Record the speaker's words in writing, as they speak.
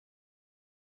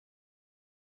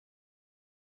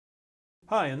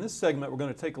Hi, in this segment we're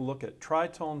going to take a look at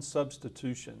tritone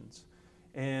substitutions,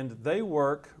 and they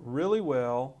work really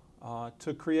well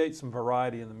to create some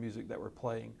variety in the music that we're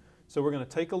playing. So we're going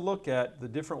to take a look at the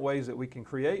different ways that we can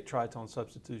create tritone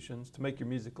substitutions to make your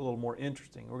music a little more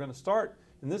interesting. We're going to start,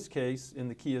 in this case, in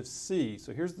the key of C.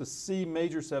 So here's the C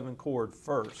major 7 chord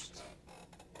first.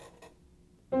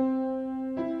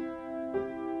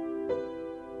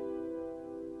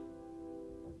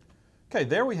 Okay,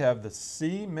 there we have the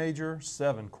C major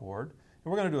 7 chord,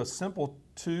 and we're going to do a simple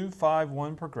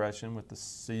 2-5-1 progression with the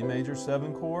C major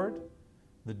 7 chord,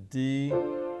 the D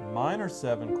minor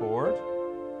 7 chord,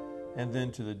 and then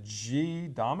to the G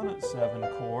dominant 7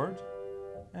 chord,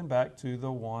 and back to the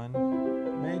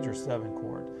 1 major 7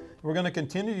 chord. We're going to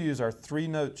continue to use our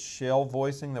 3-note shell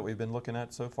voicing that we've been looking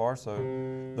at so far. So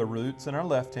the roots in our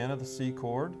left hand of the C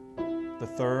chord, the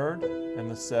 3rd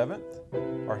and the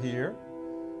 7th are here.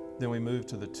 Then we move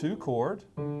to the 2 chord,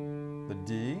 the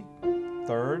D,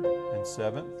 3rd and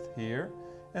 7th here,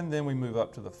 and then we move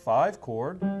up to the 5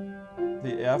 chord.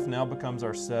 The F now becomes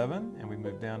our 7, and we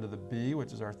move down to the B,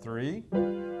 which is our 3.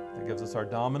 That gives us our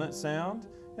dominant sound,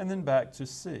 and then back to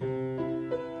C.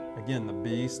 Again, the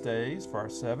B stays for our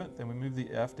 7th, and we move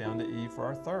the F down to E for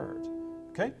our 3rd.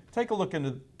 Okay, take a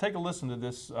listen to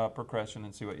this progression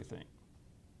and see what you think.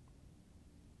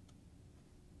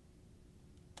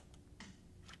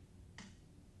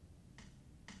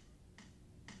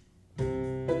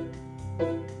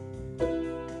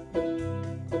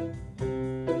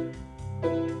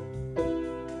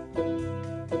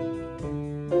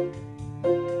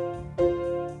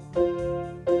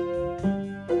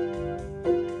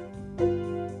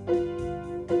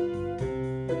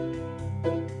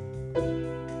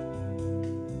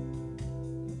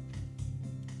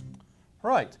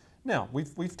 Right. Now,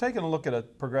 we've taken a look at a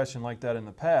progression like that in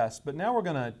the past, but now we're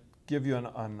going to give you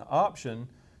an option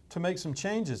to make some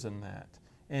changes in that.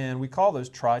 And we call those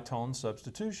tritone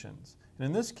substitutions. And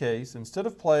in this case, instead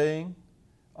of playing,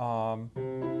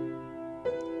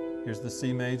 here's the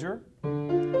C major,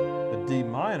 the D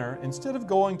minor, instead of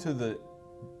going to the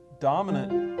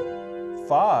dominant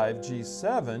 5,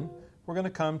 G7, we're going to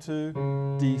come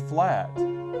to D flat.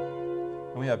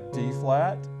 And we have D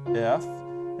flat, F,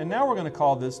 and now we're going to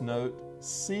call this note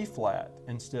C flat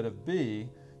instead of B,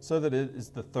 so that it is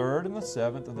the 3rd and the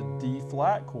 7th of the D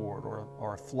flat chord,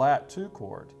 or a flat 2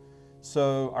 chord.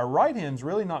 So our right hand's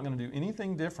really not going to do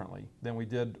anything differently than we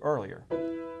did earlier.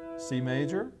 C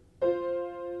major,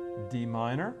 D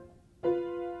minor,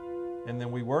 and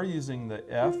then we were using the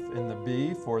F and the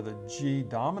B for the G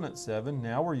dominant 7.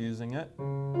 Now we're using it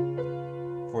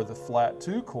for the flat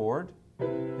 2 chord,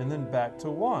 and then back to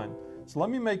 1. So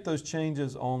let me make those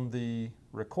changes on the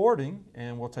recording,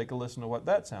 and we'll take a listen to what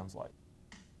that sounds like.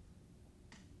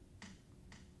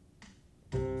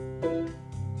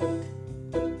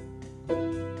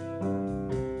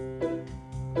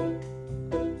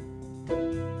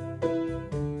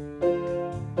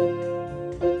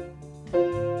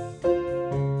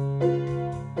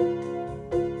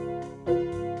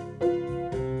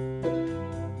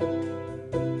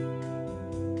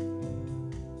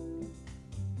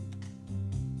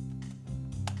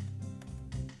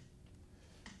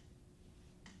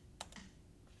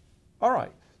 All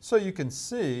right, so you can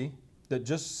see that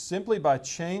just simply by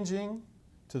changing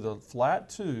to the flat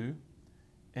 2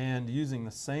 and using the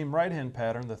same right hand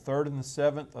pattern, the 3rd and the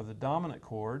 7th of the dominant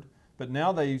chord, but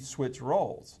now they switch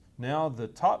roles. Now the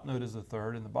top note is the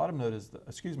 3rd and the bottom note is the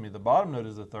bottom note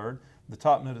is the 3rd, the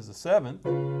top note is the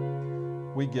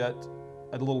 7th. We get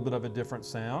a little bit of a different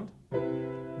sound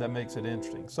that makes it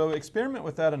interesting. So experiment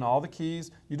with that in all the keys.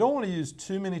 You don't want to use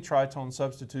too many tritone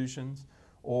substitutions,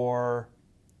 or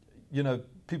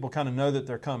people kind of know that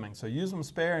they're coming. So use them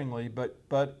sparingly,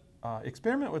 but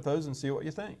experiment with those and see what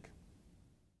you think.